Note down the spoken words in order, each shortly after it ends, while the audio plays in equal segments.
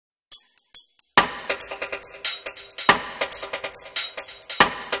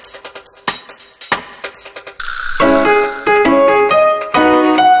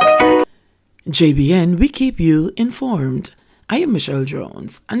JBN, we keep you informed. I am Michelle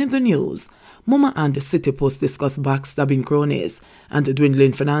Jones, and in the news, Mumma and the City Post discuss backstabbing cronies and the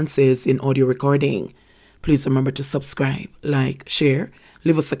dwindling finances in audio recording. Please remember to subscribe, like, share,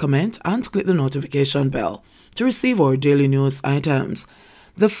 leave us a comment, and click the notification bell to receive our daily news items.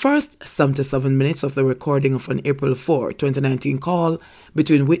 The first 77 minutes of the recording of an April 4, 2019 call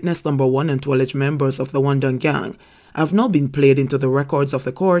between witness number 1 and 2 alleged members of the One Gang have now been played into the records of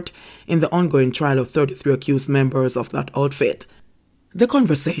the court in the ongoing trial of 33 accused members of that outfit. The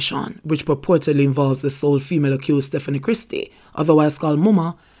conversation, which purportedly involves the sole female accused Stephanie Christie, otherwise called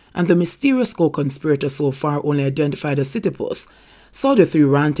Mumma, and the mysterious co-conspirator so far only identified as City Puss, saw the three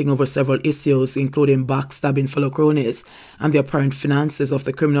ranting over several issues including backstabbing fellow cronies and the apparent finances of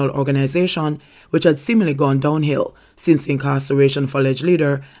the criminal organization, which had seemingly gone downhill since the incarceration of alleged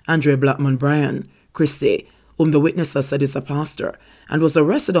leader Andre Blackman Bryan. Christie, whom the witnesses said is a pastor, and was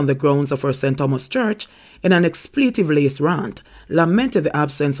arrested on the grounds of her St. Thomas Church, in an expletive-laced rant, lamented the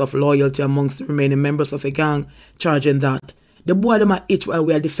absence of loyalty amongst the remaining members of the gang, charging that the boy them a itch while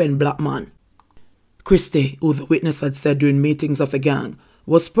we defend black man. Christie, who the witness had said during meetings of the gang,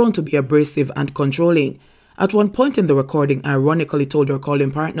 was prone to be abrasive and controlling. At one point in the recording, ironically told her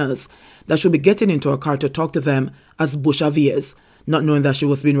calling partners that she'll be getting into a car to talk to them as Bushaviers, not knowing that she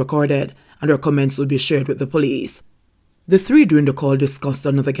was being recorded and her comments would be shared with the police. The three during the call discussed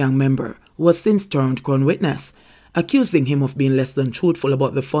another gang member who was since turned crown witness, accusing him of being less than truthful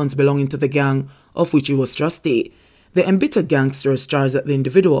about the funds belonging to the gang of which he was trustee. The embittered gangsters charged that the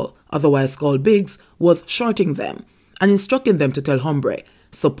individual, otherwise called Biggs, was shorting them and instructing them to tell Hombre,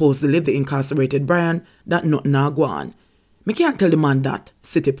 supposedly the incarcerated Brian, that nothing na go on. Me can't tell the man that,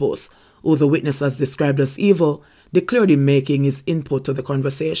 City Post, who the witness has described as evil, declared in making his input to the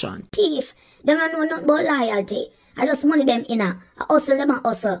conversation. Thief, them don't know nothing about loyalty. I just money them in a hustle them a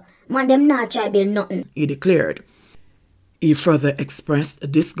hustle. Man them not try build nothing, he declared. He further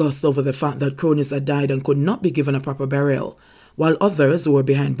expressed disgust over the fact that cronies had died and could not be given a proper burial, while others who were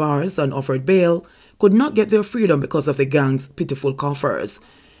behind bars and offered bail could not get their freedom because of the gang's pitiful coffers.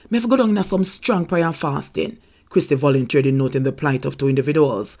 Me have go down in some strong prayer and fasting, Christie volunteered in noting the plight of two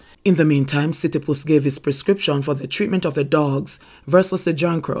individuals. In the meantime, City Post gave his prescription for the treatment of the dogs versus the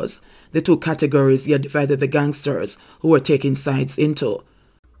jankros, the two categories he had divided the gangsters who were taking sides into.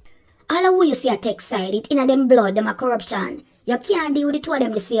 all of you see a take side, it in them blood, them a corruption. You can't deal with the two of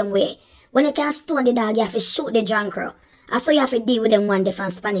them the same way. When you can stone the dog, you have to shoot the jankro. And so you have to deal with them one day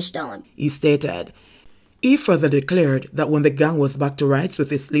from Spanish Town, he stated. He further declared that when the gang was back to rights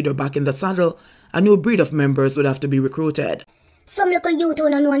with its leader back in the saddle, a new breed of members would have to be recruited. Some little youth who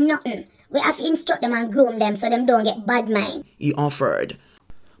don't know nothing, we have to instruct them and groom them so them don't get bad mind, he offered.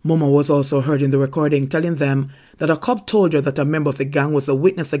 Mumma was also heard in the recording telling them that a cop told her that a member of the gang was a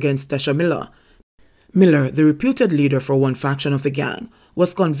witness against Tesha Miller. Miller, the reputed leader for one faction of the gang,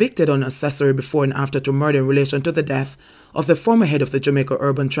 was convicted on accessory before and after to murder in relation to the death of the former head of the Jamaica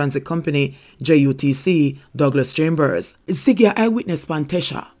Urban Transit Company, JUTC, Douglas Chambers. Ziggy eyewitness pan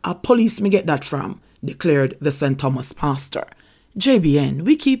Tesha, a police me get that from, declared the St. Thomas pastor. JBN,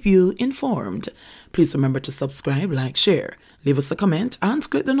 we keep you informed. Please remember to subscribe, like, share, leave us a comment, and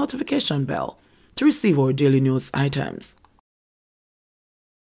click the notification bell to receive our daily news items.